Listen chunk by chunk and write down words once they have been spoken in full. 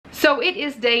So it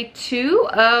is day 2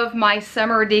 of my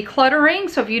summer decluttering.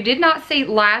 So if you did not see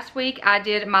last week, I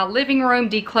did my living room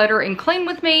declutter and clean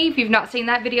with me. If you've not seen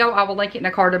that video, I will link it in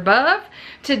the card above.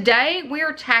 Today we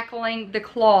are tackling the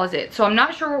closet. So I'm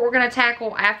not sure what we're going to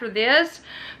tackle after this,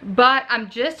 but I'm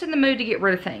just in the mood to get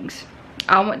rid of things.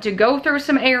 I want to go through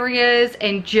some areas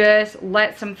and just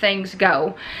let some things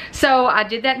go. So I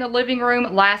did that in the living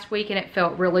room last week and it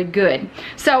felt really good.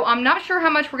 So I'm not sure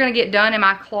how much we're going to get done in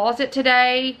my closet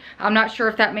today. I'm not sure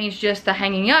if that means just the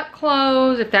hanging up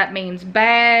clothes, if that means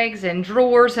bags and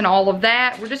drawers and all of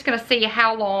that. We're just going to see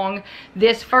how long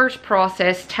this first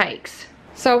process takes.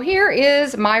 So here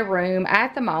is my room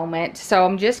at the moment. So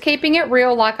I'm just keeping it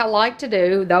real like I like to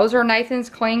do. Those are Nathan's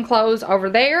clean clothes over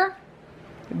there.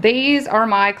 These are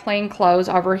my clean clothes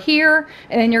over here,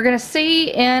 and then you're going to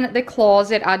see in the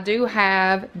closet I do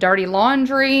have dirty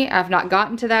laundry. I've not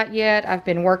gotten to that yet. I've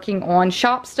been working on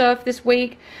shop stuff this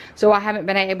week, so I haven't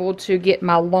been able to get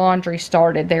my laundry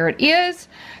started. There it is.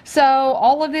 So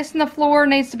all of this on the floor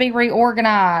needs to be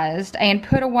reorganized and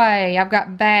put away. I've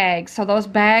got bags, so those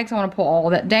bags I want to pull all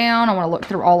of that down. I want to look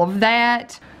through all of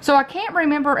that. So I can't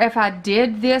remember if I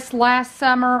did this last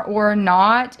summer or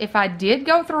not. If I did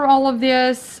go through all of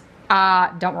this,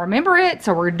 I don't remember it,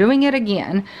 so we're doing it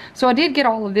again. So I did get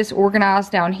all of this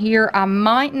organized down here. I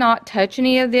might not touch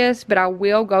any of this, but I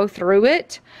will go through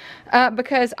it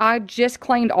because I just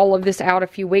cleaned all of this out a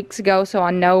few weeks ago, so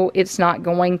I know it's not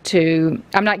going to,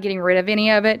 I'm not getting rid of any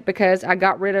of it because I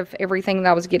got rid of everything that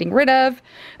I was getting rid of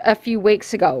a few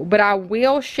weeks ago. But I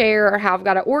will share how I've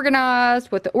got it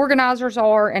organized, what the organizers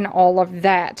are, and all of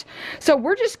that. So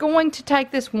we're just going to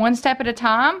take this one step at a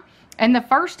time. And the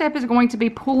first step is going to be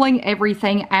pulling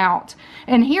everything out.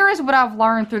 And here is what I've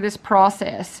learned through this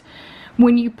process.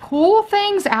 When you pull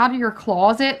things out of your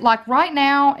closet, like right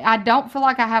now, I don't feel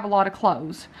like I have a lot of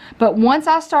clothes. But once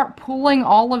I start pulling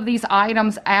all of these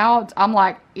items out, I'm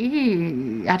like,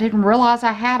 ew, I didn't realize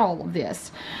I had all of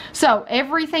this. So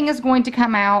everything is going to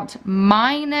come out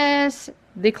minus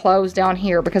the clothes down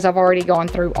here because I've already gone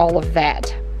through all of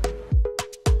that.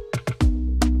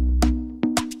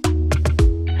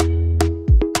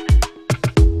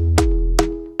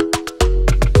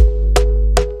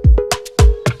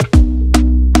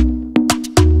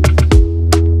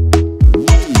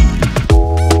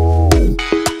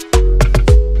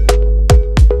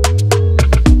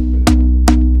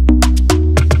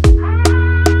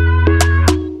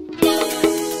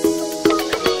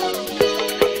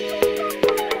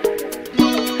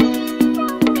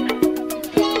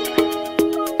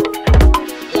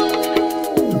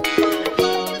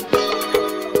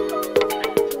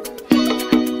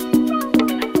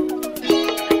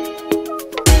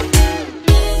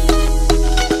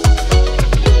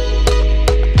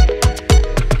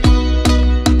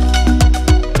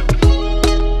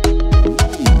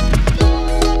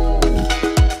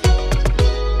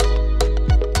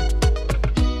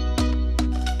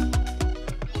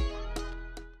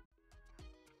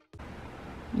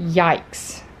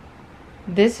 Yikes.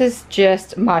 This is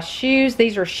just my shoes.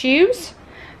 These are shoes,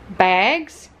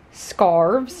 bags,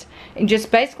 scarves, and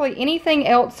just basically anything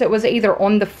else that was either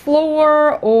on the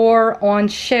floor or on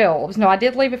shelves. Now, I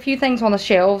did leave a few things on the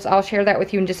shelves. I'll share that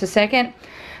with you in just a second.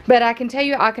 But I can tell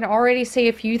you, I can already see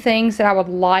a few things that I would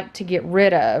like to get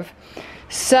rid of.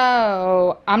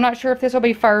 So, I'm not sure if this will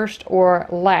be first or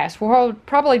last. We'll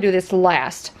probably do this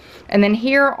last. And then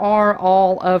here are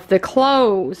all of the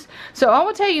clothes. So I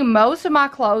will tell you, most of my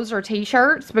clothes are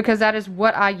t-shirts because that is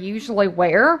what I usually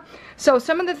wear. So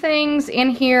some of the things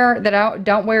in here that I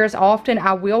don't wear as often,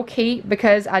 I will keep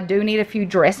because I do need a few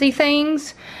dressy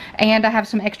things. And I have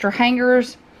some extra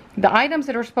hangers. The items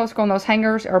that are supposed to go on those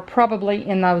hangers are probably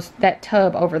in that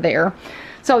tub over there.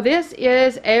 So this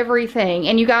is everything.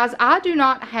 And you guys, I do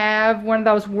not have one of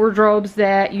those wardrobes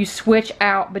that you switch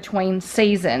out between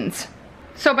seasons.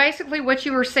 So basically what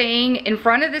you are seeing in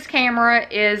front of this camera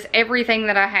is everything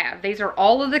that I have. These are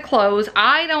all of the clothes.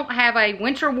 I don't have a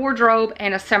winter wardrobe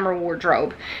and a summer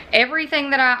wardrobe.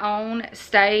 Everything that I own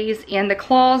stays in the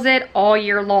closet all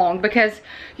year long because,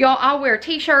 y'all, I wear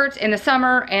t-shirts in the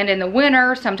summer and in the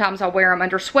winter. Sometimes I'll wear them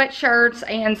under sweatshirts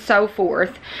and so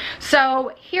forth.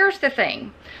 So here's the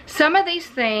thing. Some of these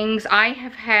things I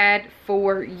have had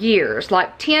for years,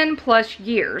 like 10 plus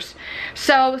years.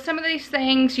 So some of these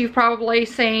things you've probably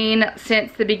seen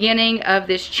since the beginning of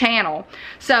this channel.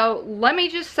 So let me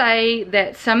just say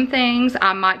that some things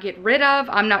I might get rid of,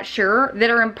 I'm not sure, that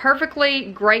are in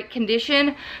perfectly great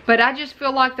condition, but I just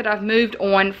feel like that I've moved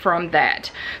on from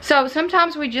that. So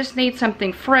sometimes we just need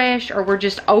something fresh, or we're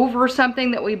just over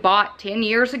something that we bought 10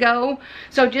 years ago.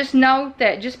 So just note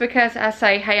that just because I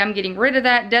say, hey, I'm getting rid of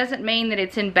that, doesn't mean that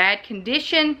it's in bad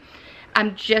condition.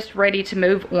 I'm just ready to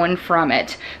move on from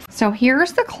it. So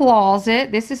here's the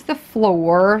closet. This is the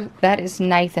floor. That is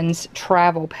Nathan's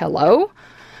travel pillow.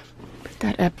 Put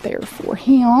that up there for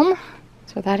him.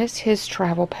 So that is his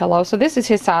travel pillow. So this is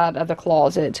his side of the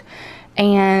closet.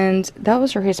 And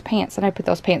those are his pants. And I put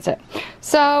those pants up.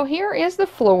 So here is the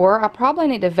floor. I probably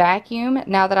need to vacuum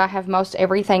now that I have most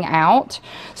everything out.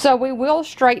 So we will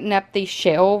straighten up these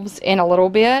shelves in a little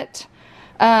bit.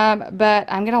 But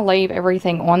I'm going to leave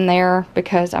everything on there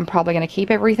because I'm probably going to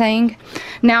keep everything.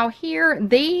 Now here,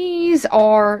 these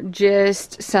are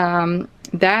just some...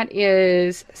 That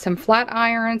is some flat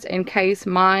irons in case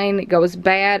mine goes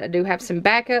bad. I do have some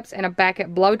backups and a backup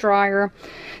blow dryer.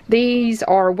 These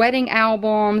are wedding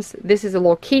albums. This is a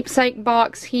little keepsake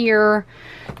box here.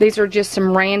 These are just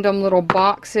some random little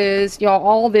boxes. Y'all,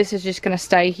 all this is just going to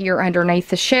stay here underneath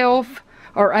the shelf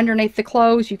or underneath the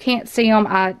clothes. You can't see them.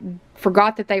 I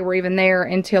forgot that they were even there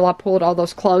until I pulled all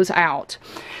those clothes out.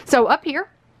 So up here,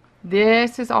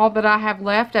 this is all that I have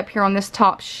left up here on this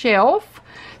top shelf.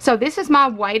 So this is my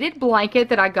weighted blanket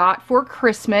that I got for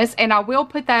Christmas, and I will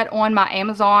put that on my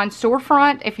Amazon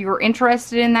storefront if you're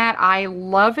interested in that. I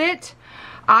love it.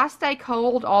 I stay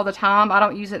cold all the time. I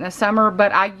don't use it in the summer,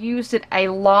 but I used it a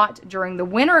lot during the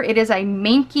winter. It is a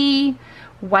minky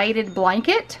weighted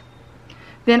blanket.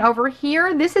 Then over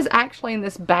here, this is actually in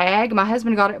this bag. My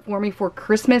husband got it for me for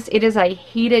Christmas. It is a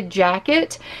heated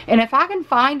jacket. And if I can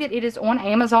find it, it is on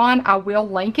Amazon. I will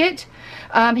link it.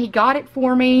 He got it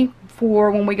for me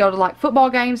for when we go to like football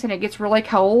games and it gets really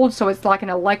cold. So it's like an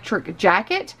electric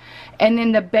jacket. And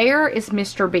then the bear is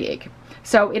Mr. Big.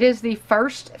 So it is the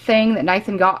first thing that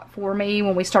Nathan got for me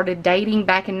when we started dating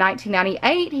back in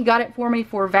 1998. He got it for me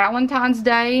for Valentine's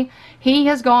Day. He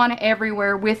has gone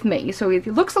everywhere with me. So it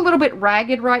looks a little bit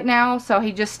ragged right now, so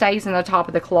he just stays in the top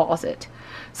of the closet.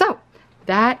 So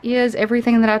that is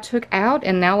everything that I took out,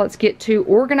 and now let's get to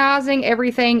organizing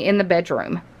everything in the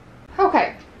bedroom.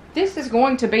 Okay, this is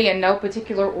going to be in no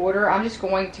particular order. I'm just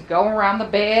going to go around the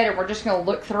bed and we're just going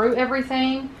to look through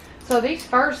everything. So these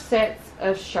first sets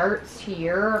of shirts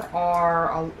here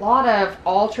are a lot of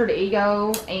Altered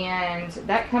Ego, and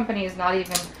that company is not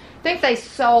even, I think they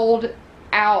sold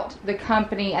out the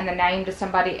company and the name to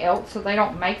somebody else, so they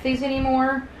don't make these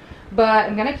anymore. But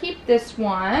I'm going to keep this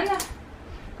one. I'm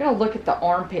going to look at the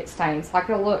armpit stains. Like,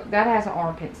 look, that has an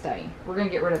armpit stain. We're going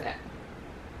to get rid of that.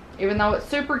 Even though it's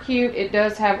super cute, it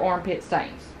does have armpit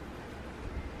stains.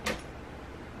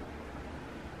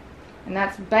 And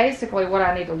that's basically what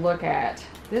I need to look at.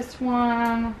 This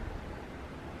one,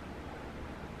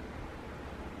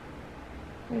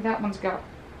 that one's got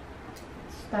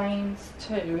stains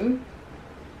too.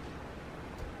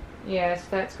 Yes,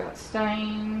 that's got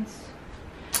stains.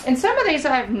 And some of these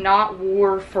I have not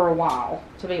wore for a while,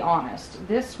 to be honest.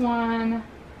 This one,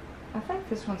 I think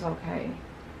this one's okay.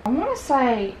 I want to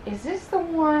say, is this the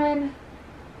one?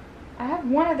 I have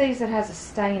one of these that has a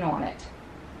stain on it.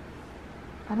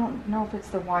 I don't know if it's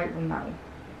the white one though. I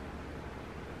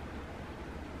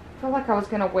feel like I was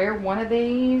going to wear one of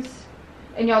these.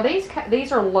 And y'all,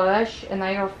 these are Lush, and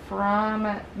they are from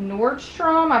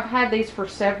Nordstrom. I've had these for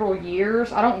several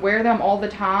years. I don't wear them all the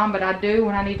time, but I do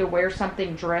when I need to wear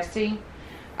something dressy.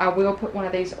 I will put one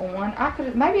of these on.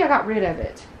 Maybe I got rid of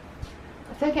it.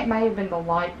 I think it may have been the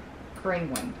light green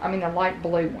one. I mean the light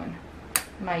blue one.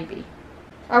 Maybe.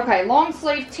 Okay, long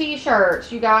sleeve t-shirts.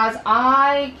 You guys,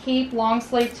 I keep long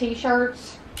sleeve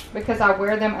t-shirts because I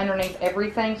wear them underneath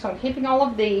everything. So I'm keeping all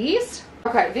of these.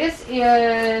 Okay, this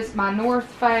is my North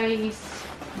Face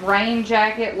rain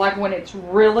jacket, like when it's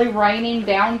really raining,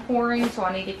 downpouring, so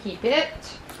I need to keep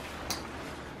it.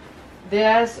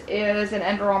 This is an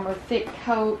Under Armour thick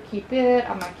coat. Keep it.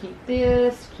 I'm going to keep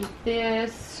this. Keep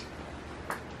this.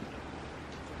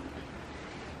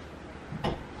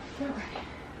 Okay.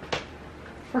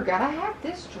 Forgot I have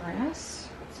this dress.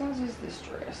 What size is this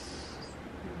dress?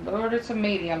 Lord, it's a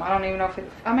medium. I don't even know if it...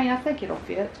 I mean, I think it'll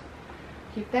fit.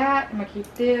 Keep that. I'm going to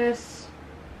keep this.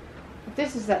 If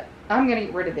this is that... I'm going to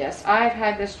get rid of this. I've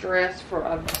had this dress for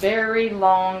a very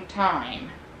long time.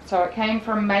 So it came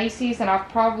from Macy's, and I've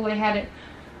probably had it...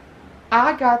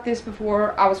 I got this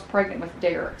before I was pregnant with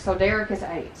Derek. So Derek is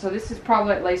 8. So this is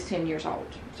probably at least 10 years old.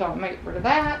 So I'm going to get rid of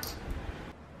that.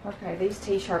 Okay, these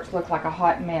t-shirts look like a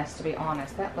hot mess, to be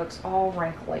honest. That looks all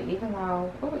wrinkly, even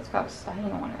though... Oh, it's got a stain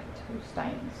on it. 2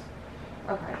 stains.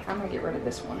 Okay, I'm going to get rid of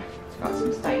this one. It's got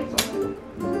some stains on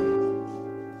it.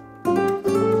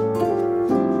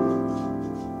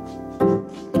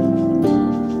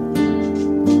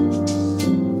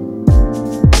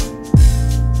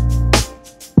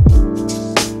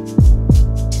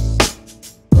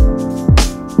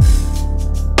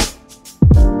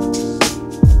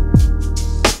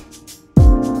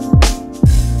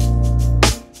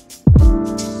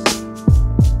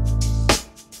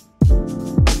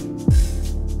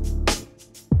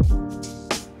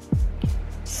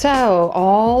 So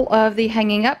all of the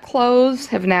hanging up clothes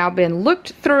have now been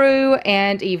looked through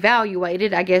and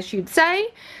evaluated, I guess you'd say.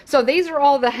 So these are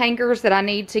all the hangers that I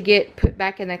need to get put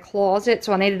back in the closet.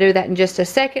 So I need to do that in just a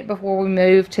second before we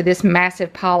move to this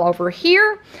massive pile over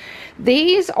here.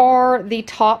 These are the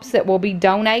tops that will be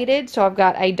donated. So I've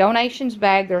got a donations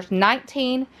bag. There's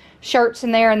 19 shirts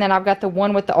in there, and then I've got the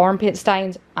one with the armpit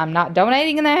stains. I'm not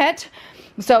donating that.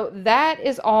 So that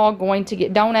is all going to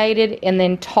get donated and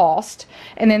then tossed.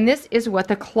 And then this is what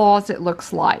the closet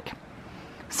looks like.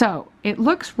 So it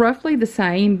looks roughly the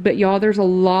same, but y'all, there's a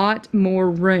lot more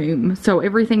room. So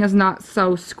everything is not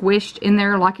so squished in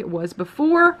there like it was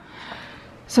before.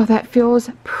 So that feels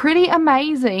pretty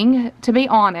amazing, to be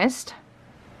honest.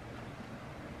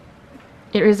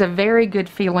 It is a very good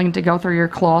feeling to go through your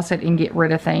closet and get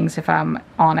rid of things, if I'm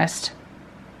honest.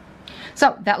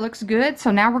 So that looks good.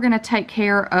 So now we're going to take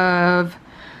care of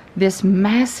this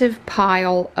massive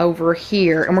pile over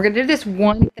here. And we're going to do this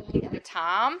one thing at a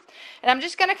time. And I'm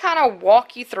just going to kind of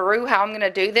walk you through how I'm going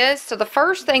to do this. So the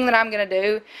first thing that I'm going to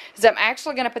do is I'm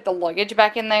actually going to put the luggage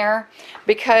back in there,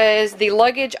 because the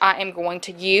luggage I am going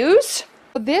to use.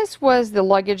 This was the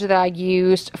luggage that I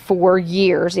used for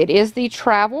years. It is the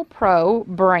Travel Pro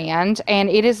brand, and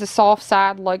it is a soft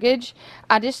side luggage.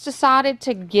 I just decided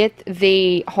to get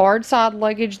the hard side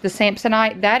luggage, the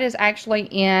Samsonite. That is actually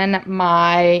in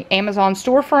my Amazon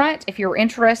storefront if you're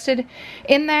interested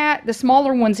in that. The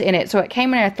smaller one's in it. So it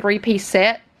came in a 3-piece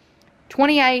set.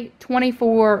 28,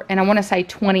 24, and I want to say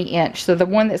 20 inch. So the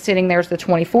one that's sitting there is the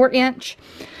 24 inch.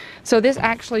 So this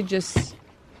actually just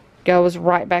goes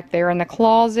right back there in the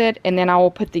closet, and then I will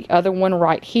put the other one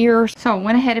right here. So I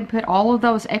went ahead and put all of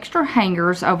those extra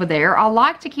hangers over there. I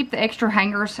like to keep the extra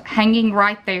hangers hanging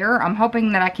right there. I'm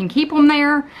hoping that I can keep them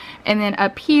there. And then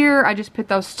up here I just put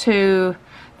those two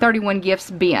 31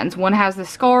 Gifts bins. One has the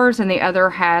scarves and the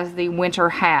other has the winter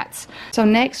hats. So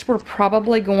next we're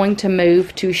probably going to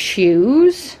move to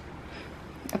shoes.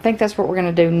 I think that's what we're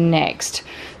going to do next.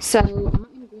 So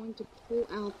I'm going to pull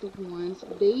out the ones.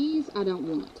 These I don't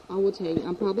want. I will tell you,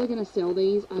 I'm probably going to sell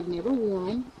these. I've never worn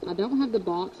them. I don't have the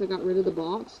box. I got rid of the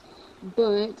box.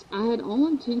 But I had all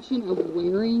intention of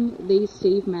wearing these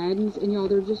Steve Maddens, and y'all,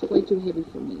 they're just way too heavy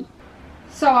for me.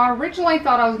 So I originally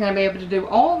thought I was going to be able to do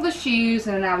all of the shoes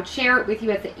and then I would share it with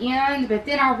you at the end, but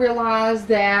then I realized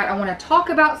that I want to talk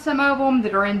about some of them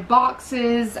that are in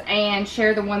boxes and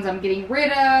share the ones I'm getting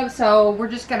rid of. So we're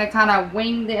just going to kind of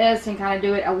wing this and kind of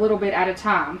do it a little bit at a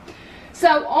time.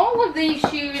 So all of these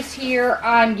shoes here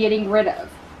I'm getting rid of.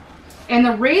 And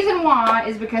the reason why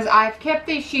is because I've kept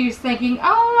these shoes thinking,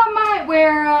 oh, I might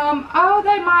wear them. Oh,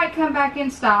 they might come back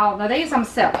in style. Now these I'm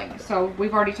selling, so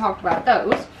we've already talked about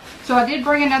those. So I did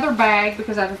bring another bag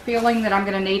because I have a feeling that I'm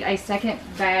going to need a second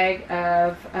bag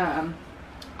of, I'm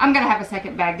going to have a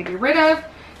second bag to get rid of.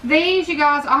 These, you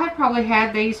guys, I have probably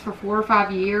had these for 4 or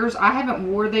 5 years. I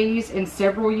haven't wore these in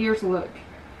several years. Look,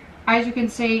 as you can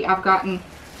see, I've gotten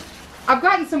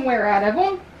some wear out of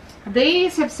them.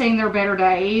 These have seen their better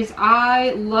days.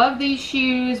 I love these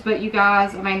shoes, but you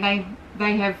guys, I mean,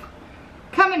 they have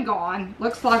come and gone.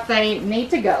 Looks like they need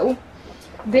to go.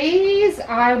 These,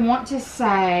 I want to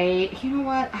say, you know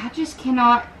what, I just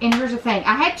cannot, and here's the thing,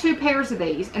 I had 2 pairs of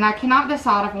these, and I cannot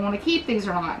decide if I want to keep these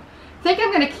or not. I think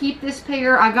I'm going to keep this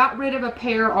pair. I got rid of a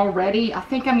pair already. I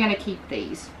think I'm going to keep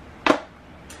these.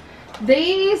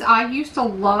 These, I used to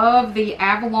love the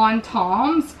Avalon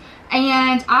Toms,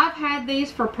 and I've had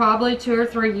these for probably 2 or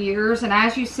 3 years, and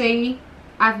as you see,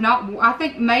 I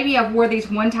think maybe I've wore these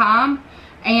one time,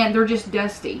 and they're just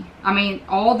dusty. I mean,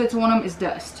 all that's on them is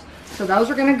dust. So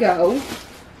those are going to go.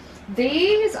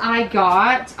 These I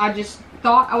just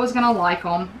thought I was going to like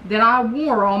them. Then I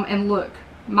wore them, and look,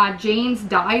 my jeans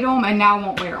dyed them, and now I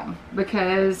won't wear them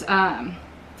because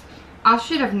I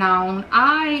should have known.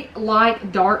 I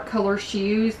like dark color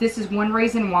shoes. This is one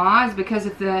reason why, is because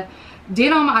if the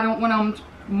denim, I don't want them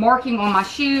marking on my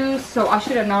shoes, so I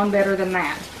should have known better than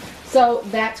that. So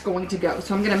that's going to go.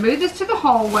 So I'm going to move this to the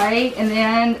hallway and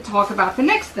then talk about the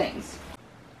next things.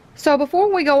 So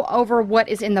before we go over what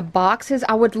is in the boxes,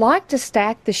 I would like to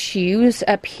stack the shoes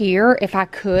up here if I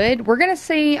could. We're going to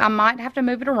see, I might have to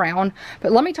move it around,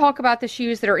 but let me talk about the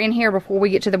shoes that are in here before we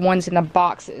get to the ones in the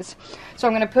boxes. So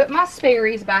I'm going to put my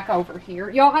Sperry's back over here.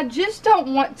 Y'all, I just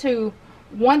don't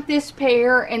want this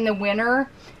pair in the winter,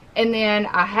 and then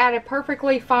I had a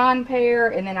perfectly fine pair,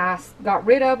 and then I got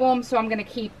rid of them, so I'm going to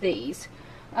keep these.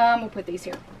 We'll put these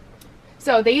here.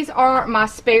 So these are my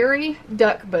Sperry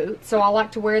duck boots. So I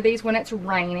like to wear these when it's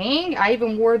raining. I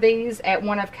even wore these at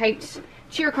one of Kate's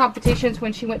cheer competitions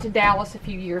when she went to Dallas a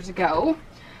few years ago.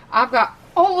 I've got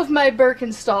all of my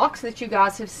Birkenstocks that you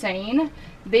guys have seen.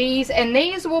 These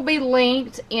will be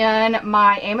linked in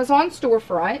my Amazon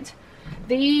storefront.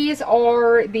 These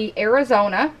are the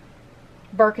Arizona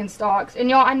Birkenstocks. And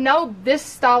y'all, I know this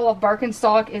style of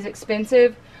Birkenstock is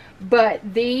expensive, but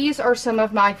these are some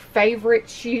of my favorite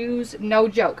shoes, no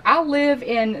joke. I live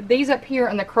in these up here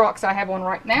in the Crocs I have on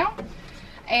right now.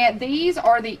 And these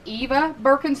are the Eva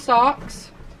Birkenstocks.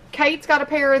 Kate's got a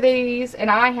pair of these, and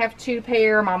I have 2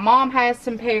 pair. My mom has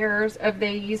some pairs of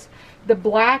these. The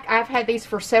black, I've had these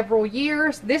for several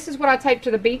years. This is what I take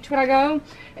to the beach when I go.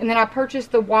 And then I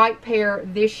purchased the white pair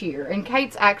this year. And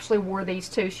Kate's actually wore these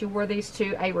too. She wore these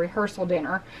to a rehearsal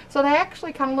dinner. So they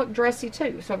actually kind of look dressy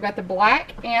too. So I've got the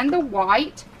black and the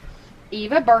white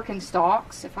Eva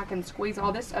Birkenstocks. If I can squeeze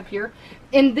all this up here.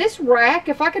 In this rack,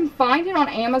 if I can find it on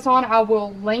Amazon, I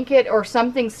will link it or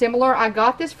something similar. I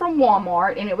got this from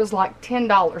Walmart and it was like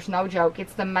 $10, no joke.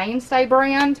 It's the Mainstay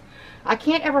brand. I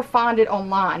can't ever find it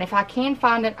online. If I can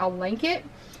find it, I'll link it.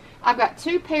 I've got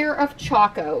 2 pair of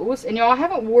Chacos. And y'all, I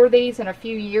haven't wore these in a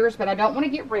few years, but I don't want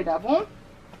to get rid of them.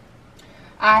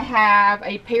 I have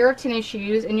a pair of tennis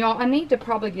shoes. And y'all, I need to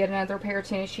probably get another pair of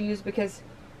tennis shoes because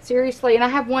seriously, and I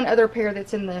have one other pair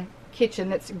that's in the kitchen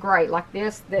that's great, like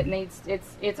this, that needs,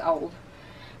 it's old.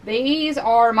 These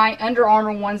are my Under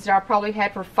Armour ones that I probably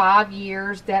had for 5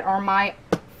 years that are my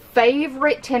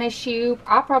favorite tennis shoe.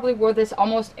 I probably wore this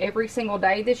almost every single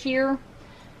day this year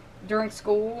during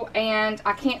school, and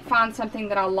I can't find something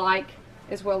that I like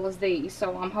as well as these,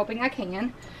 so I'm hoping I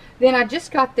can. Then I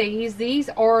just got these. These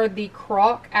are the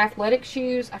Croc athletic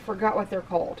shoes. I forgot what they're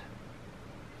called.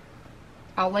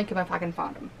 I'll link them if I can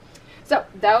find them. So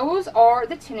those are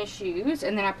the tennis shoes,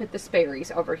 and then I put the Sperry's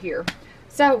over here.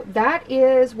 So that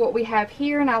is what we have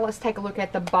here. Now let's take a look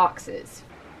at the boxes.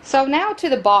 So now to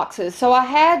the boxes. So I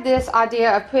had this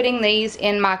idea of putting these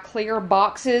in my clear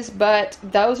boxes, but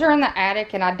those are in the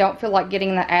attic and I don't feel like getting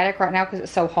in the attic right now because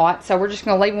it's so hot. So we're just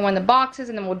going to leave them in the boxes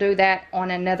and then we'll do that on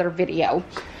another video.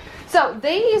 So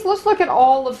these, let's look at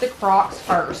all of the Crocs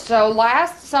first. So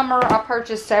last summer I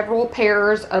purchased several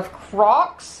pairs of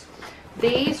Crocs.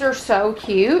 These are so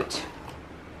cute.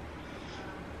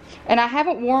 And I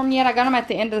haven't worn them yet. I got them at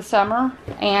the end of the summer.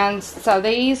 And so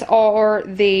these are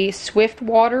the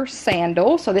Swiftwater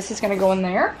sandals. So this is going to go in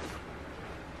there.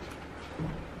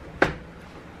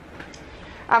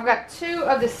 I've got 2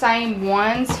 of the same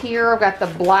ones here. I've got the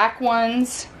black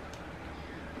ones.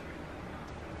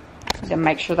 To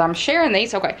make sure that I'm sharing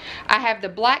these. Okay. I have the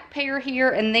black pair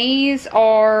here. And these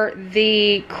are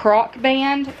the Croc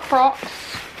Band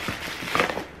Crocs.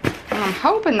 And I'm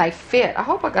hoping they fit. I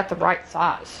hope I got the right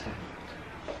size.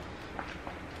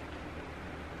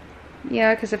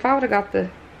 Yeah, because if I would have got the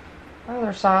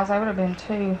other size, I would have been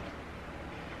too.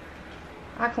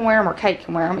 I can wear them or Kate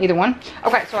can wear them, either one.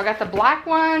 Okay, so I got the black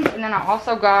ones, and then I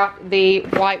also got the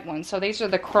white ones. So these are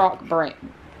the Croc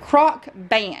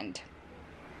Band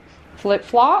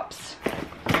flip-flops.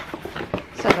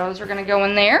 So those are going to go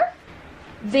in there.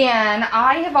 Then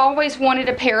I have always wanted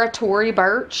a pair of Tory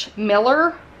Burch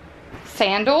Miller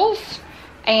sandals,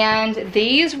 and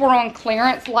these were on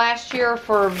clearance last year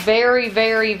for a very,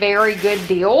 very, very good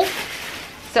deal.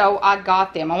 So I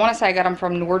got them. I want to say I got them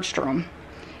from Nordstrom.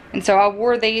 And so I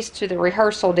wore these to the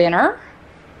rehearsal dinner.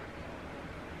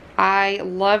 I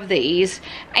love these.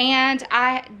 And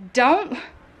I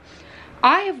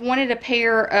have wanted a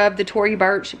pair of the Tory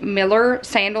Burch Miller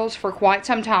sandals for quite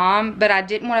some time, but I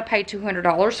didn't want to pay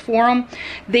 $200 for them.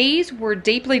 These were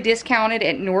deeply discounted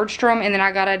at Nordstrom, and then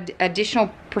I got an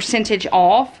additional percentage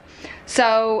off.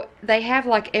 So they have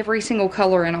like every single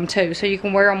color in them too, so you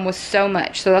can wear them with so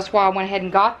much. So that's why I went ahead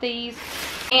and got these.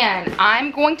 And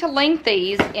I'm going to link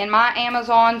these in my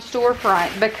Amazon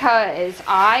storefront because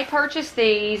I purchased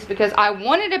these because I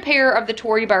wanted a pair of the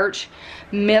Tory Burch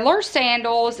Miller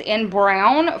sandals in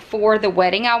brown for the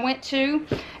wedding I went to,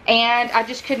 and I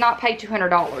just could not pay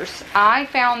 $200. I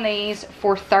found these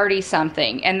for 30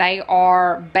 something, and they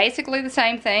are basically the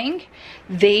same thing.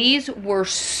 These were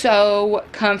so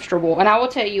comfortable, and I will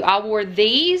tell you, I wore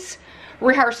these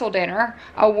rehearsal dinner,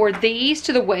 I wore these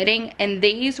to the wedding, and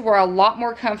these were a lot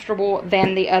more comfortable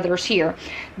than the others here.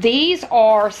 These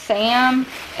are Sam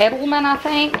Edelman, I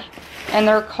think, and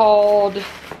they're called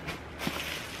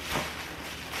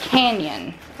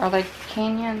Canyon. Are they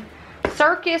Canyon?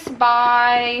 Circus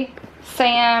by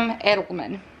Sam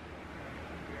Edelman.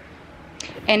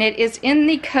 And it is in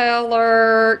the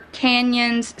color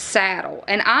Canyon's Saddle.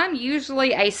 And I'm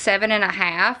usually a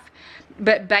 7.5.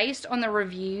 But based on the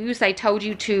reviews, they told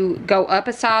you to go up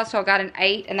a size, so I got an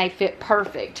 8 and they fit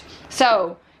perfect.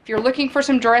 So, if you're looking for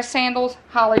some dress sandals,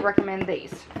 highly recommend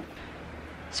these.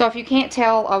 So if you can't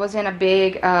tell, I was in a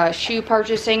big shoe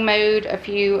purchasing mood a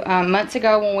few months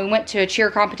ago when we went to a cheer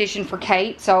competition for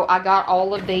Kate. So I got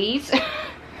all of these.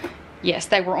 Yes,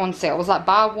 they were on sale. It was like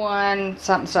buy one,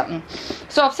 something, something.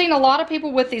 So I've seen a lot of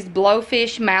people with these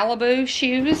Blowfish Malibu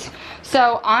shoes.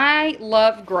 So I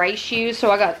love gray shoes. So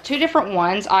I got two different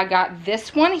ones. I got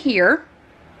this one here.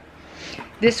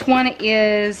 This one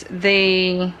is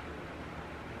the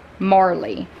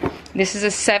Marley. This is a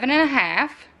 7.5.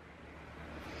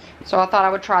 So I thought I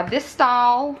would try this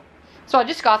style. So I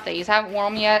just got these. I haven't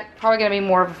worn them yet. Probably going to be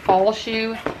more of a fall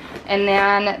shoe. And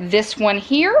then this one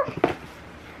here.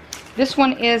 This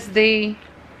one is the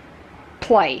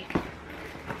Play.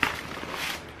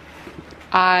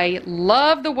 I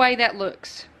love the way that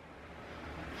looks.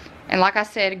 And like I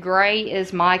said, gray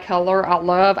is my color. I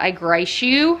love a gray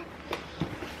shoe.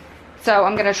 So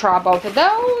I'm going to try both of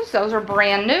those. Those are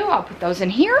brand new. I'll put those in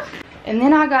here. And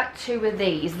then I got two of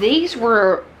these. These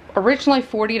were originally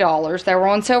 $40. They were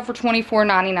on sale for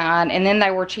 $24.99, and then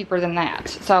they were cheaper than that.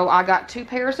 So I got two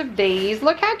pairs of these.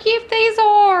 Look how cute these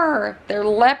are. They're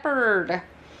leopard.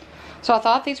 So I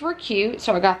thought these were cute.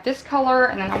 So I got this color,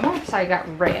 and then I want to say I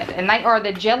got red. And they are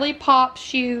the Jelly Pop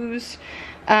shoes,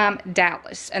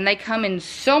 Dallas. And they come in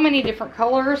so many different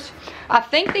colors. I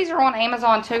think these are on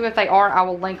Amazon too. If they are, I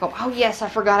will link them. Oh yes, I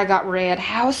forgot I got red.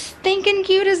 How stinking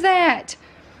cute is that?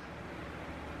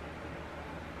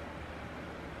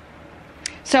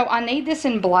 So I need this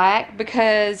in black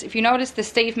because if you notice the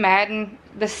Steve Madden,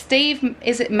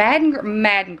 is it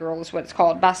Madden Girl is what it's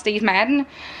called, by Steve Madden.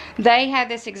 They had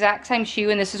this exact same shoe,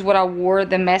 and this is what I wore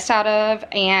the mess out of.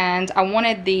 And I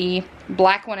wanted the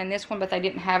black one and this one, but they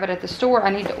didn't have it at the store.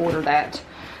 I need to order that.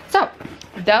 So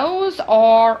those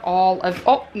are all of,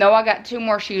 oh no, I got two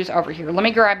more shoes over here. Let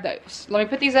me grab those. Let me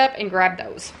put these up and grab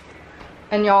those.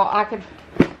 And y'all, I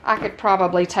could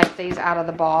probably take these out of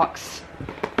the box.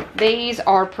 These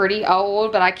are pretty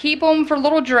old, but I keep them for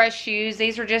little dress shoes.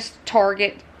 These are just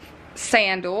Target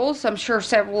sandals. I'm sure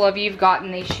several of you have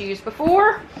gotten these shoes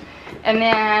before. And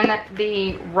then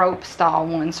the rope style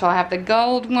ones. So I have the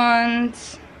gold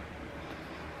ones,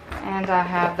 and I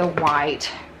have the white.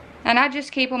 And I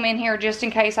just keep them in here just in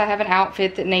case I have an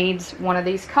outfit that needs one of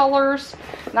these colors.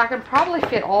 And I could probably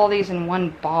fit all these in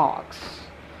one box.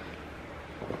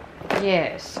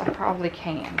 Yes, I probably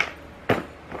can.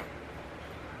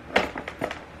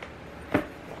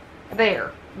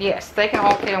 There. Yes, they can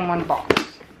all fit in one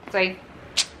box. See?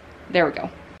 There we go.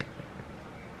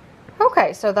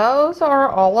 Okay, so those are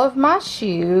all of my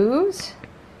shoes.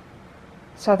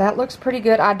 So that looks pretty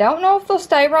good. I don't know if they'll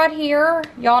stay right here.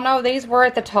 Y'all know these were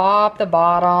at the top, the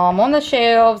bottom, on the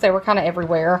shelves. They were kind of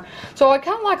everywhere. So I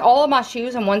kind of like all of my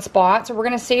shoes in one spot. So we're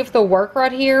going to see if they'll work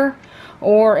right here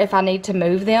or if I need to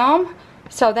move them.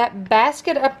 So that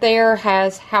basket up there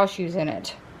has house shoes in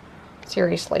it.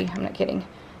 Seriously, I'm not kidding.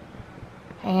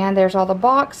 And there's all the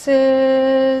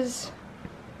boxes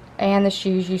and the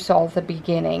shoes you saw at the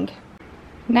beginning.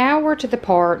 Now we're to the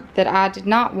part that I did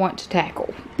not want to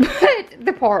tackle, but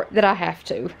the part that I have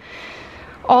to.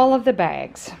 All of the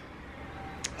bags.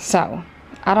 So,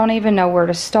 I don't even know where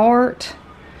to start.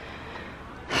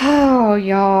 Oh,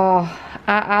 y'all.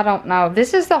 I don't know.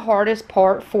 This is the hardest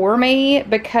part for me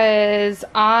because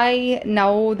I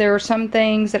know there are some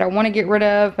things that I want to get rid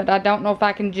of, but I don't know if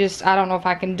I can I don't know if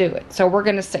I can do it. So we're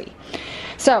going to see.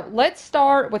 So let's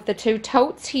start with the two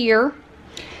totes here.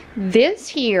 This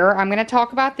here, I'm going to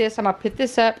talk about this. I'm going to put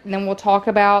this up and then we'll talk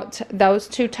about those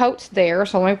two totes there.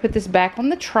 So let me put this back on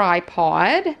the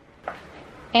tripod.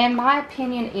 And my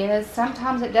opinion is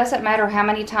sometimes it doesn't matter how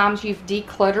many times you've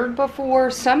decluttered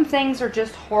before. Some things are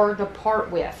just hard to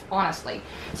part with, honestly.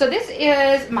 So this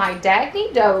is my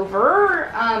Dagny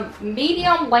Dover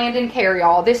medium Landon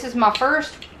carry-all. This is my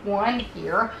first one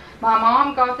here. My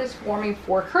mom got this for me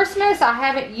for Christmas. I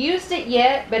haven't used it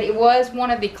yet, but it was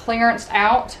one of the clearance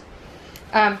out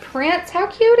prints. How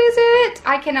cute is it?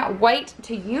 I cannot wait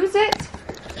to use it.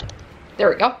 There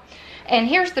we go. And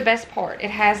here's the best part.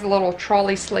 It has a little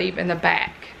trolley sleeve in the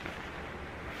back.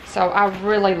 So I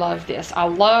really love this. I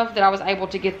love that I was able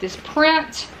to get this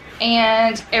print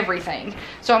and everything.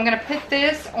 So I'm going to put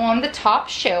this on the top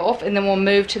shelf and then we'll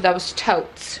move to those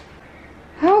totes.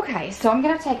 Okay, so I'm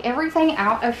going to take everything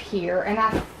out of here. And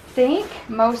I think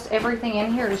most everything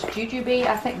in here is jujube.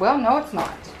 I think, well, no, it's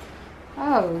not.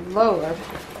 Oh, Lord.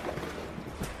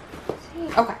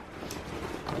 Okay.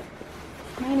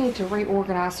 I need to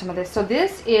reorganize some of this. So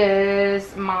this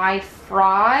is my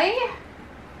Fry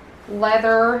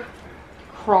leather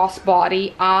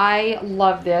crossbody. I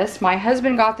love this. My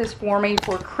husband got this for me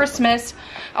for Christmas.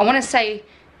 I want to say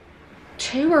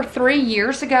 2 or 3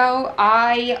 years ago.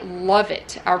 I love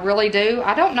it. I really do.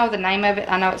 I don't know the name of it.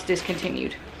 I know it's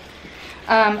discontinued.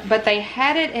 But they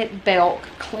had it at Belk,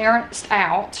 clearanced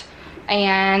out,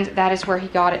 and that is where he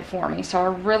got it for me. So I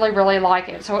really, really like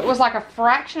it. So it was like a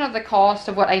fraction of the cost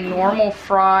of what a normal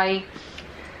Fry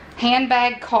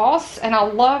handbag costs, and I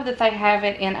love that they have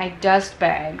it in a dust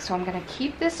bag. So I'm going to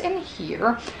keep this in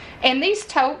here. And these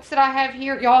totes that I have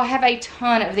here, y'all, have a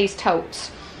ton of these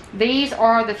totes. These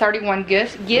are the 31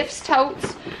 gifts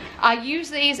totes. I use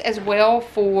these as well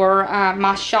for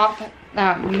my shop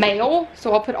mail,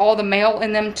 so I'll put all the mail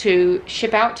in them to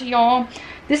ship out to y'all.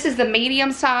 This is the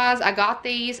medium size. I got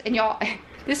these, and y'all,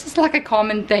 this is like a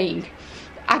common thing.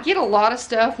 I get a lot of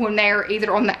stuff when they're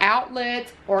either on the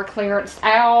outlets or clearance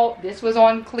out. This was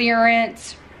on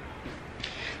clearance.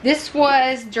 This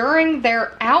was during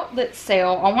their outlet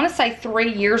sale, I want to say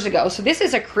 3 years ago. So this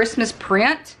is a Christmas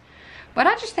print, but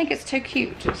I just think it's too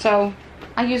cute, so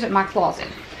I use it in my closet.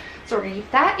 So we're gonna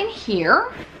keep that in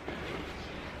here.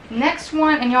 Next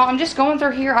one, and y'all, I'm just going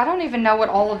through here. I don't even know what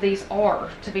all of these are,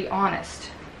 to be honest.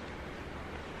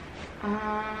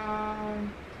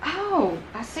 Oh,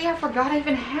 I see, I forgot I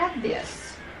even had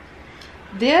this.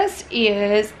 This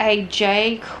is a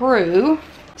J. Crew.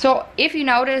 So if you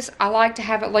notice, I like to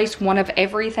have at least one of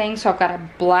everything. So I've got a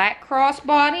black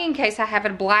crossbody in case I have a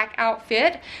black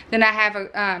outfit. Then I have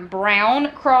a brown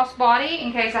crossbody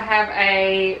in case I have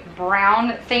a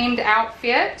brown themed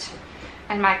outfit.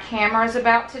 And my camera is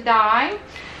about to die.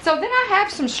 So then I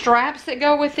have some straps that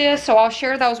go with this. So I'll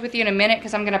share those with you in a minute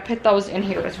because I'm going to put those in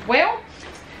here as well.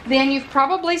 Then you've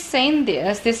probably seen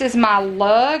this. This is my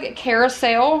Lug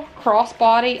Carousel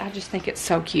crossbody. I just think it's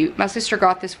so cute. My sister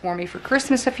got this for me for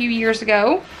Christmas a few years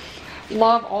ago.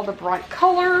 Love all the bright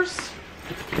colors.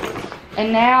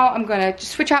 And now I'm going to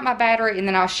switch out my battery and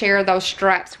then I'll share those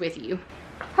straps with you.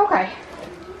 Okay.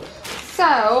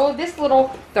 So this little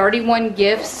 31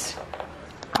 gifts.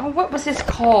 Oh, what was this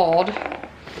called?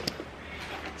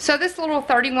 So this little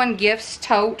 31 gifts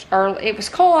tote, or it was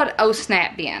called Oh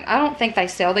Snap Bin. I don't think they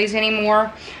sell these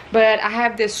anymore, but I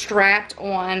have this strapped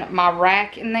on my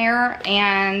rack in there,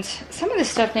 and some of this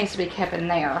stuff needs to be kept in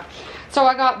there. So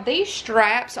I got these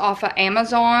straps off of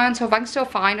Amazon, so if I can still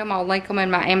find them, I'll link them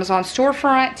in my Amazon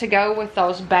storefront to go with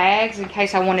those bags in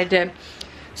case I wanted to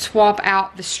swap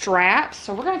out the straps.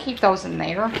 So we're going to keep those in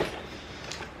there.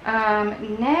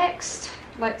 Next,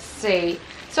 let's see.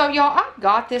 So y'all, I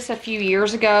got this a few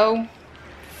years ago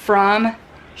from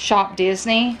Shop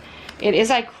Disney. It is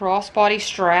a crossbody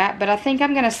strap, but I think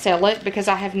I'm going to sell it because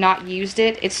I have not used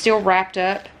it. It's still wrapped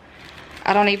up.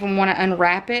 I don't even want to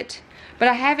unwrap it. But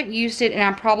I haven't used it and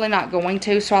I'm probably not going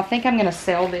to, so I think I'm going to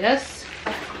sell this.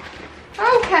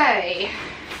 Okay.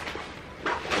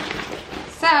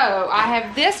 So I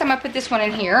have this. I'm going to put this one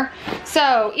in here.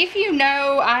 So if you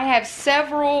know, I have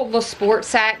several Le Sport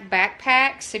Sac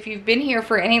backpacks. If you've been here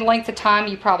for any length of time,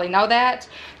 you probably know that.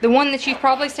 The one that you've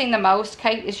probably seen the most,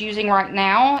 Kate is using right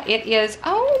now. It is,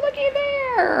 oh, looky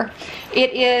there.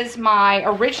 It is my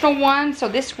original one. So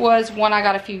this was one I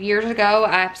got a few years ago.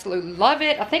 I absolutely love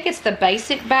it. I think it's the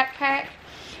basic backpack.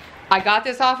 I got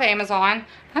this off Amazon.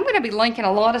 I'm going to be linking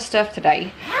a lot of stuff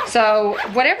today. So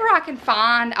whatever I can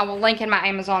find, I will link in my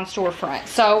Amazon storefront.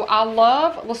 So I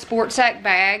love Le Sport Sac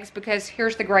bags because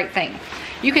here's the great thing.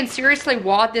 You can seriously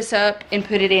wad this up and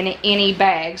put it in any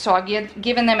bag. So I've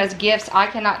given them as gifts. I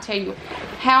cannot tell you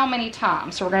how many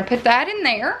times. So we're going to put that in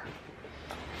there.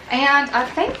 And I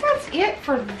think that's it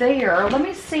for there. Let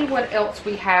me see what else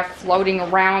we have floating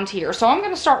around here. So I'm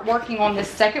going to start working on this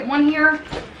second one here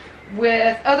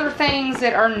with other things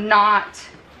that are not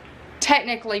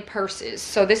technically purses.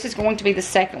 So this is going to be the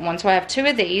second one. So I have two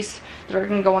of these that are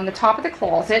going to go on the top of the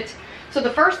closet. So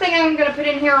the first thing I'm going to put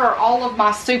in here are all of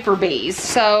my Super Bees.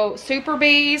 So Super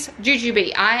Bees,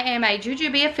 Jujubee. I am a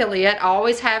Jujubee affiliate. I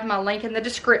always have my link in the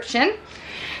description.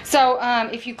 So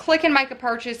if you click and make a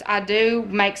purchase, I do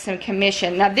make some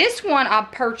commission. Now this one I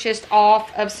purchased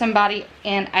off of somebody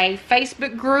in a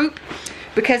Facebook group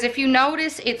because if you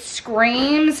notice, it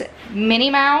screams Minnie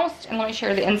Mouse. And let me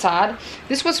share the inside.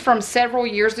 This was from several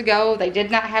years ago. They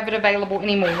did not have it available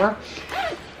anymore.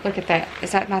 Look at that.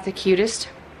 Is that not the cutest?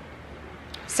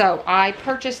 So I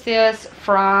purchased this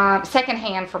from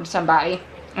secondhand from somebody.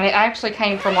 And it actually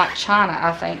came from like China,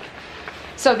 I think.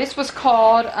 So this was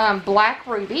called Black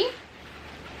Ruby.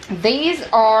 These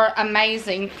are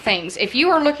amazing things. If you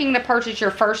are looking to purchase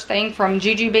your first thing from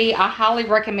Jujubee, I highly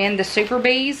recommend the Super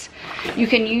Bees. You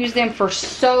can use them for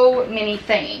so many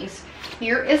things.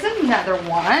 Here is another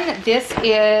one. This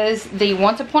is the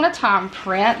Once Upon a Time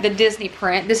print, the Disney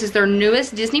print. This is their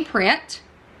newest Disney print.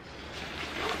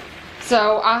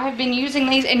 So I have been using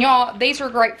these, and y'all, these are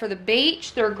great for the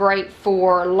beach. They're great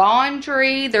for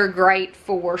laundry. They're great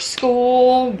for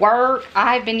school, work.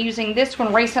 I've been using this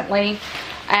one recently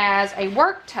as a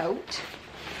work tote.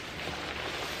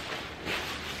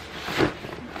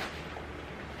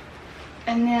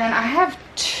 And then I have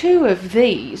 2 of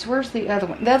these. Where's the other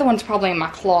one? The other one's probably in my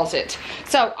closet.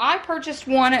 So I purchased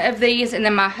one of these, and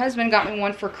then my husband got me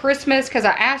one for Christmas because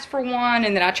I asked for one,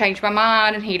 and then I changed my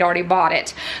mind, and he'd already bought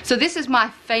it. So this is my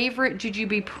favorite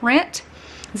Jujube print.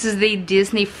 This is the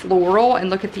Disney floral, and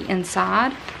look at the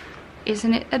inside.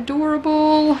 Isn't it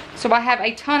adorable? So I have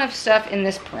a ton of stuff in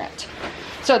this print.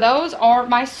 So those are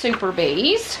my Super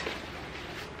Bees.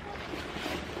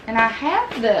 And I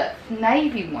have the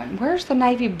navy one. Where's the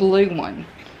navy blue one?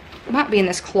 It might be in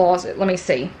this closet. Let me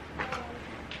see.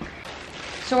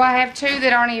 So I have 2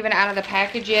 that aren't even out of the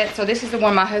package yet. So this is the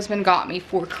one my husband got me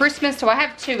for Christmas. So I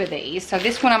have 2 of these. So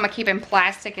this one I'm going to keep in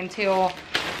plastic until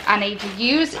I need to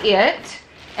use it.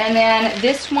 And then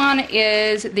this one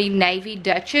is the Navy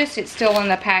Duchess. It's still in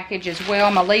the package as well.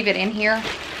 I'm going to leave it in here.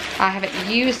 I haven't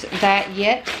used that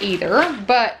yet either.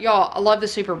 But y'all, I love the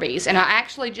Super Bees. And I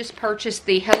actually just purchased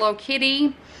the Hello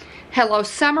Kitty, Hello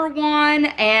Summer one.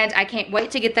 And I can't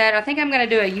wait to get that. I think I'm going to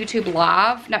do a YouTube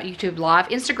Live. Not YouTube Live.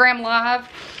 Instagram Live.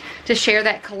 To share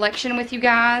that collection with you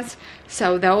guys.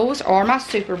 So those are my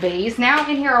Super Bees. Now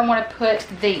in here I want to put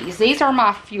these. These are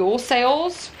my fuel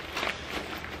cells.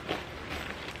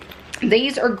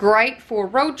 These are great for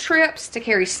road trips to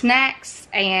carry snacks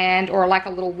and or like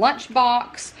a little lunch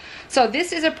box. So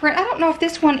this is a print. I don't know if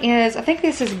this one is, I think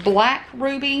this is Black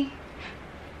Ruby.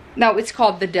 No, it's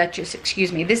called the Duchess,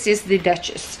 excuse me. This is the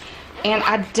Duchess. And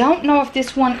I don't know if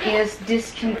this one is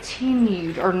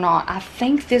discontinued or not. I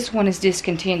think this one is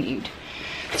discontinued.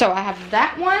 So I have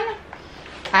that one.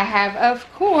 I have,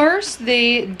 of course,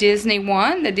 the Disney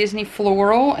one, the Disney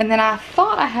floral. And then I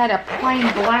thought I had a plain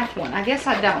black one. I guess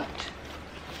I don't.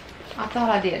 I thought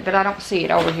I did, but I don't see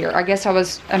it over here. I guess I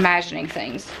was imagining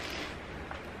things.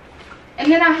 And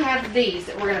then I have these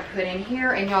that we're going to put in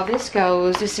here. And y'all, this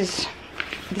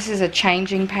is a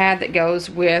changing pad that goes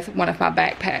with one of my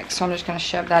backpacks. So I'm just going to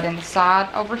shove that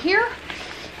inside over here.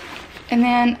 And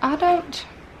then I don't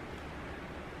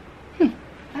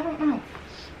know.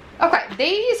 Okay,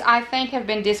 these I think have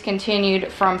been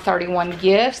discontinued from 31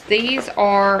 Gifts. These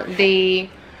are the,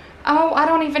 oh, I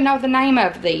don't even know the name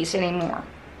of these anymore.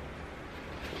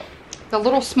 The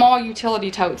little small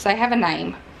utility totes, they have a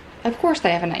name. Of course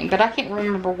they have a name, but I can't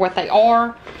remember what they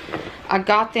are. I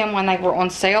got them when they were on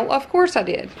sale. Of course I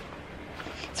did.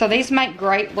 So these make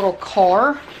great little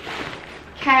car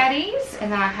caddies.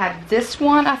 And then I have this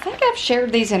one. I think I've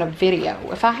shared these in a video.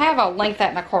 If I have, I'll link that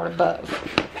in the card above.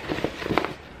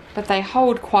 But they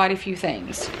hold quite a few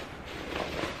things.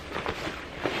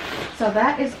 So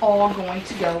that is all going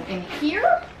to go in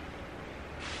here.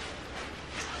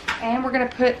 And we're going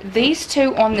to put these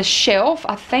 2 on the shelf.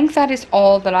 I think that is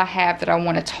all that I have that I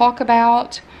want to talk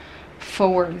about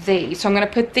for these. So I'm going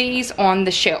to put these on the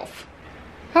shelf.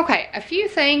 Okay, a few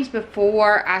things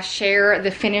before I share the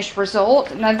finished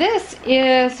result. Now this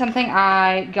is something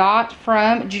I got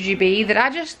from Jujube that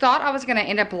I just thought I was going to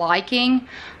end up liking.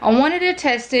 I wanted to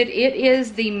test it. It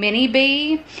is the Mini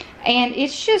Bee, and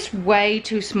it's just way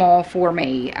too small for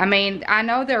me. I mean, I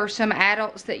know there are some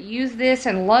adults that use this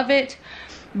and love it,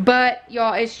 but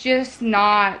y'all, it's just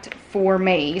not for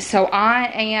me. So I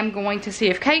am going to see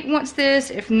if Kate wants this.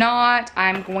 If not,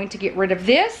 I'm going to get rid of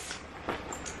this.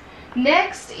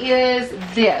 Next is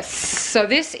this. So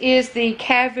this is the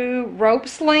Kavu rope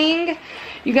sling.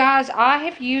 You guys, I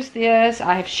have used this.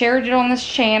 I have shared it on this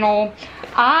channel.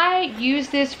 I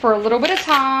used this for a little bit of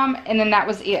time, and then that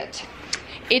was it.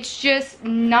 It's just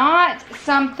not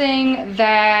something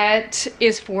that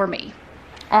is for me,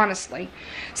 honestly.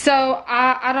 So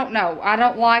I don't know. I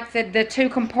don't like the 2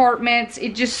 compartments.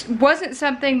 It just wasn't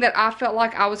something that I felt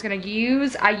like I was going to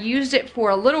use. I used it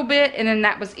for a little bit, and then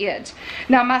that was it.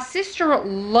 Now my sister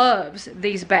loves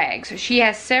these bags. She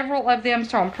has several of them,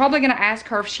 so I'm probably going to ask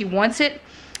her if she wants it.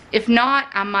 If not,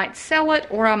 I might sell it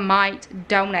or I might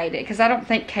donate it, because I don't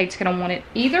think Kate's going to want it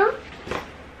either.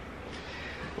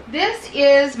 This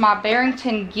is my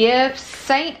Barrington Gifts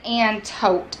St. Anne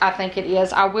tote, I think it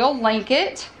is. I will link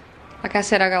it. Like I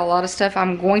said, I got a lot of stuff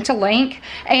I'm going to link.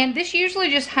 And this usually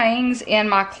just hangs in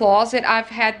my closet. I've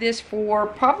had this for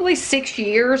probably 6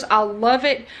 years. I love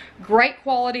it. Great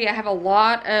quality. I have a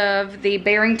lot of the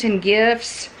Barrington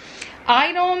Gifts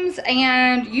items,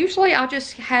 and usually I'll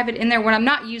just have it in there when I'm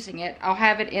not using it. I'll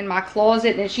have it in my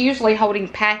closet, and it's usually holding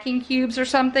packing cubes or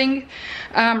something.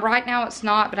 Right now it's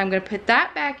not, but I'm going to put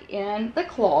that back in the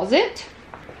closet.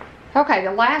 Okay,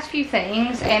 the last few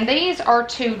things, and these are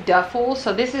 2 duffels.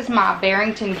 So this is my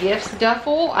Barrington Gifts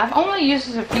duffel. I've only used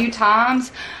this a few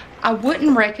times. I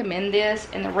wouldn't recommend this,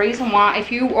 and the reason why,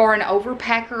 if you are an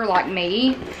overpacker like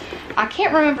me, I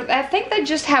can't remember, I think they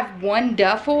just have 1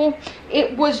 duffel.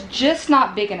 It was just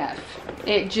not big enough.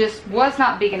 It just was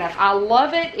not big enough. I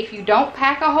love it. If you don't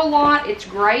pack a whole lot, it's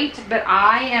great, but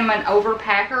I am an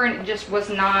overpacker and it just was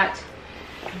not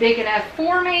big enough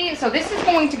for me. So this is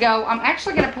going to go, I'm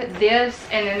actually going to put this,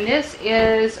 and then this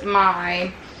is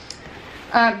my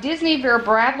Disney Vera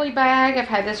Bradley bag. I've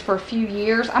had this for a few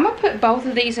years. I'm going to put both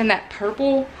of these in that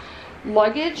purple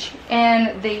luggage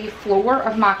and the floor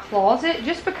of my closet,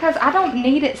 just because I don't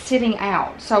need it sitting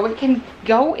out. So it can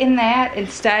go in that and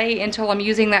stay until I'm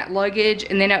using that luggage,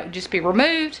 and then it'll just be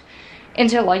removed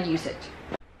until I use it.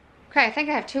 Okay, I think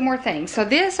I have 2 more things. So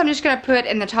this I'm just going to put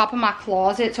in the top of my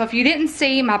closet. So if you didn't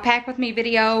see my Pack With Me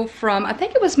video from, I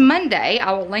think it was Monday,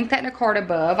 I will link that in a card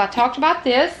above. I talked about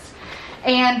this.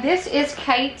 And this is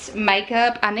Kate's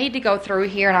makeup. I need to go through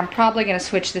here, and I'm probably going to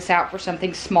switch this out for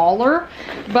something smaller.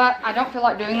 But I don't feel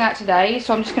like doing that today.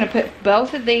 So I'm just going to put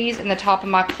both of these in the top of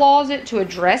my closet to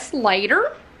address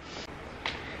later.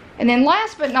 And then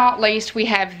last but not least, we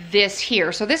have this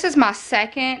here. So this is my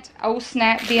second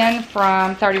Snap bin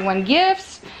from 31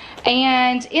 Gifts.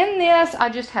 And in this, I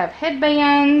just have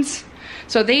headbands.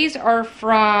 So these are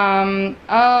from,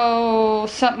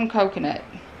 something coconut.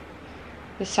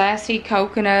 The Sassy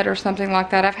Coconut or something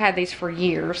like that. I've had these for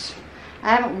years. I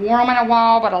haven't worn them in a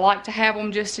while, but I like to have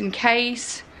them just in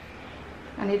case.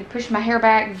 I need to push my hair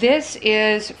back. This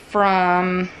is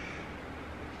from,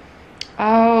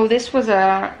 this was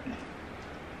a,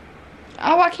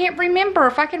 I can't remember.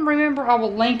 If I can remember, I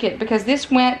will link it, because this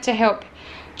went to help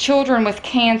children with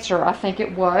cancer, I think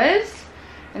it was.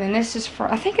 And then this is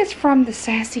from, I think it's from the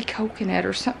Sassy Coconut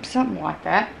or something like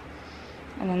that.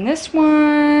 And then this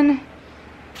one.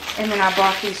 And then I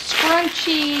bought these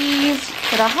scrunchies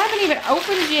that I haven't even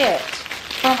opened yet.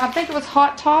 From, I think it was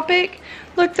Hot Topic.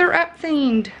 Look, they're up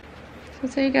themed.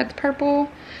 So you got the purple.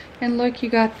 And look, you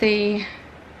got the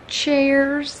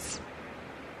chairs.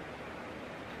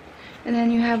 And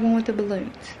then you have one with the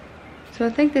balloons. So I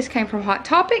think this came from Hot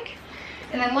Topic.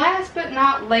 And then last but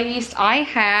not least, I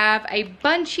have a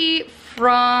bunchie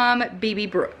from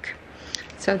BB Brooke.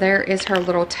 So there is her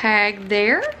little tag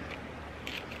there.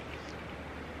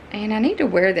 And I need to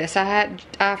wear this. I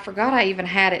forgot I even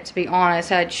had it, to be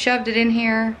honest. I had shoved it in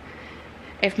here.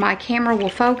 If my camera will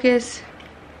focus.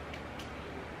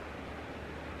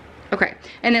 Okay.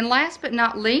 And then last but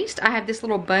not least, I have this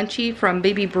little bunchie from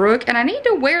BB Brooke. And I need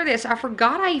to wear this. I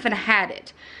forgot I even had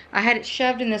it. I had it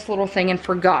shoved in this little thing and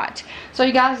forgot. So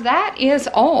you guys, that is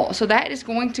all. So that is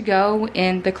going to go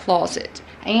in the closet.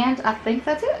 And I think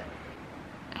that's it.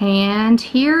 And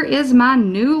here is my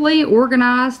newly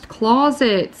organized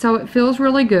closet. So it feels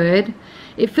really good.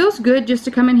 It feels good just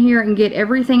to come in here and get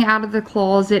everything out of the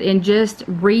closet and just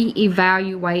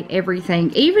re-evaluate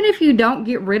everything. Even if you don't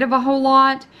get rid of a whole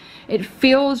lot, it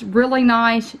feels really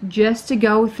nice just to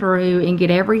go through and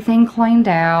get everything cleaned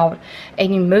out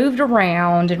and moved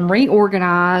around and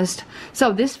reorganized.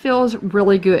 So this feels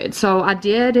really good. So I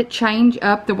did change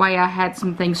up the way I had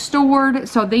some things stored.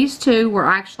 So these 2 were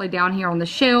actually down here on the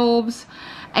shelves,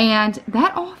 and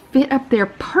that all fit up there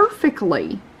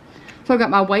perfectly. So I got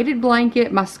my weighted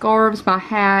blanket, my scarves, my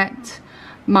hat,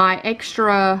 my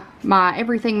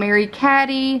Everything Mary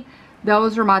caddy.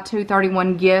 Those are my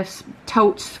 231 Gifts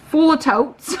totes, full of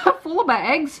totes, full of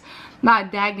bags. My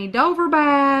Dagny Dover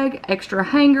bag, extra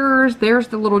hangers. There's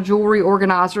the little jewelry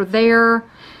organizer there.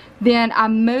 Then I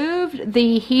moved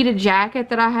the heated jacket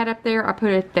that I had up there. I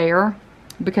put it there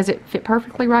because it fit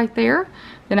perfectly right there.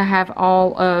 Then I have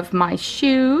all of my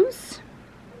shoes.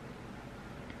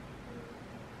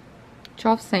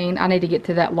 Y'all have seen. I need to get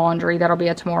to that laundry. That'll be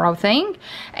a tomorrow thing.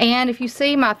 And if you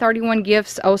see my 31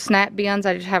 Gifts Snap bins,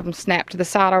 I just have them snapped to the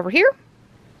side over here.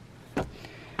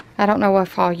 I don't know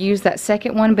if I'll use that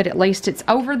second one, but at least it's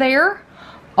over there.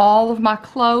 All of my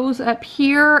clothes up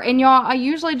here. And y'all, I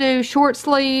usually do short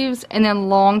sleeves and then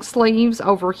long sleeves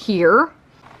over here.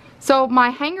 So my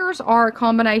hangers are a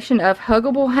combination of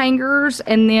huggable hangers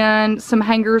and then some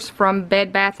hangers from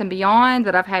Bed Bath & Beyond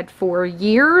that I've had for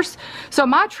years. So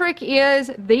my trick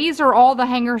is, these are all the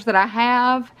hangers that I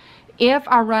have. If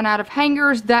I run out of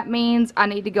hangers, that means I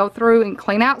need to go through and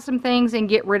clean out some things and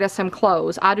get rid of some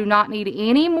clothes. I do not need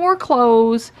any more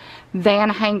clothes than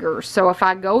hangers. So if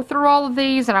I go through all of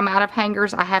these and I'm out of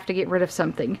hangers, I have to get rid of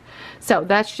something. So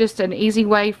that's just an easy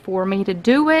way for me to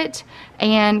do it,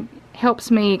 and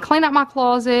helps me clean out my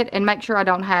closet and make sure I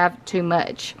don't have too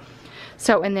much.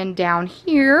 So, and then down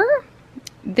here,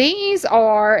 these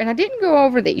are, and I didn't go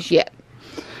over these yet.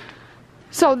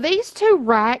 So these 2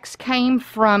 racks came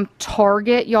from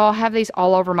Target. Y'all, have these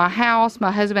all over my house.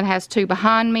 My husband has 2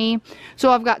 behind me.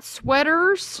 So I've got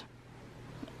sweaters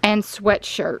and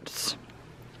sweatshirts.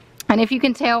 And if you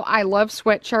can tell, I love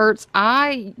sweatshirts.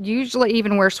 I usually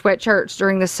even wear sweatshirts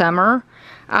during the summer.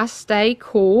 I stay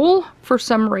cool for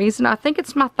some reason. I think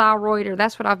it's my thyroid, or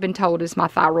that's what I've been told is my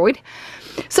thyroid.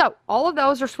 So all of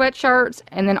those are sweatshirts,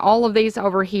 and then all of these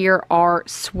over here are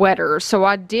sweaters. So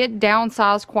I did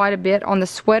downsize quite a bit on the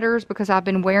sweaters because I've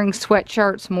been wearing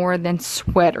sweatshirts more than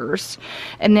sweaters.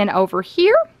 And then over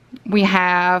here, we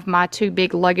have my 2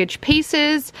 big luggage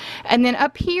pieces. And then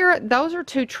up here, those are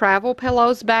 2 travel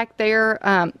pillows back there.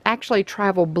 Actually,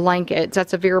 travel blankets.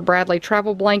 That's a Vera Bradley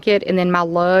travel blanket. And then my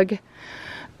lug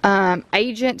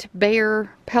Agent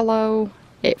Bear pillow.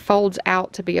 It folds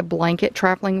out to be a blanket,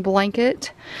 traveling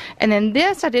blanket. And then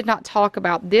this I did not talk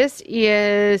about. This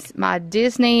is my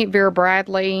Disney Vera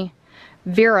Bradley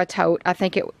Vera Tote, I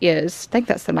think it is. I think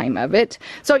that's the name of it.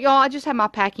 So y'all, I just have my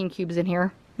packing cubes in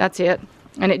here. That's it.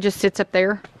 And it just sits up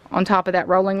there on top of that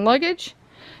rolling luggage.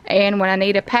 And when I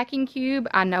need a packing cube,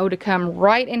 I know to come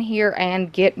right in here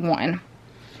and get one.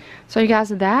 So you guys,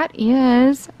 that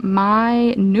is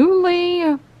my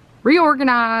newly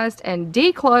reorganized and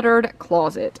decluttered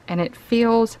closet, and it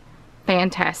feels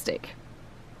fantastic.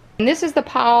 And this is the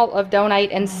pile of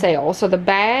donate and sell. So the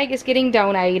bag is getting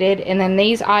donated, and then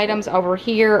these items over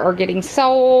here are getting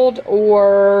sold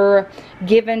or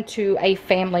given to a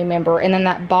family member, and then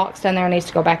that box down there needs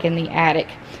to go back in the attic.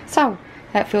 So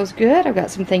that feels good. I've got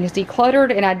some things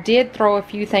decluttered, and I did throw a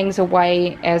few things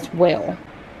away as well.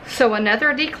 So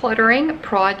another decluttering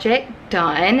project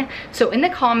done. So in the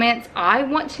comments, I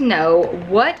want to know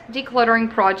what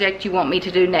decluttering project you want me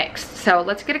to do next. So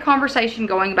let's get a conversation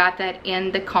going about that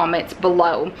in the comments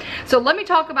below. So let me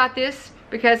talk about this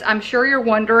because I'm sure you're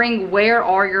wondering, where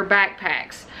are your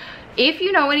backpacks? If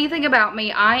you know anything about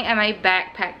me, I am a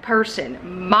backpack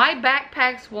person. My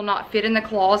backpacks will not fit in the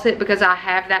closet because I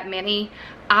have that many.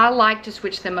 I like to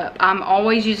switch them up. I'm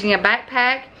always using a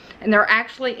backpack, and they're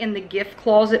actually in the gift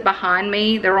closet behind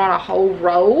me. They're on a whole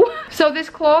row. So this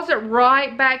closet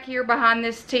right back here behind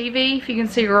this TV, if you can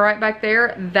see right back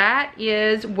there, that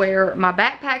is where my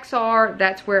backpacks are.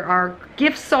 That's where our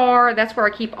gifts are. That's where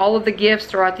I keep all of the gifts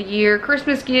throughout the year.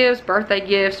 Christmas gifts, birthday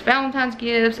gifts, Valentine's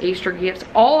gifts, Easter gifts,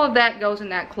 all of that goes in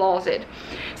that closet.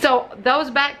 So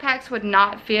those backpacks would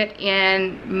not fit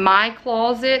in my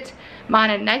closet.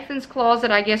 Mine in Nathan's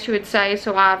closet, I guess you would say,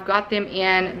 so I've got them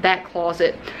in that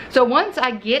closet. So once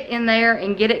I get in there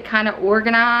and get it kind of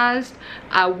organized,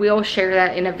 I will share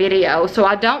that in a video. So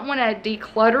I don't want to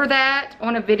declutter that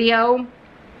on a video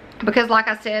because, like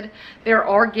I said, there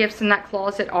are gifts in that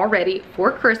closet already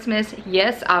for Christmas.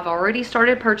 Yes, I've already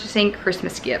started purchasing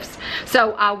Christmas gifts.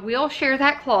 So I will share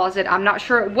that closet. I'm not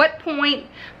sure at what point,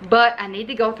 but I need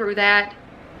to go through that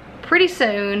pretty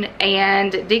soon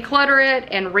and declutter it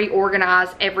and reorganize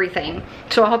everything.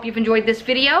 So I hope you've enjoyed this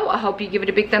video. I hope you give it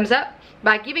a big thumbs up.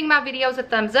 By giving my videos a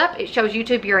thumbs up, it shows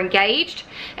YouTube you're engaged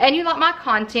and you like my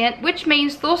content, which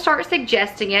means they'll start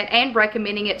suggesting it and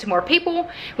recommending it to more people,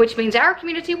 which means our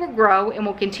community will grow and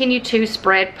will continue to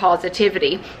spread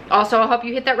positivity. Also, I hope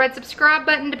you hit that red subscribe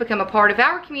button to become a part of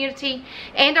our community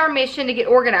and our mission to get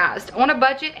organized on a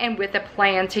budget and with a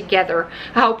plan together.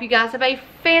 I hope you guys have a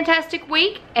fantastic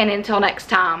week, and until next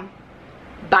time,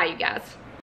 bye you guys.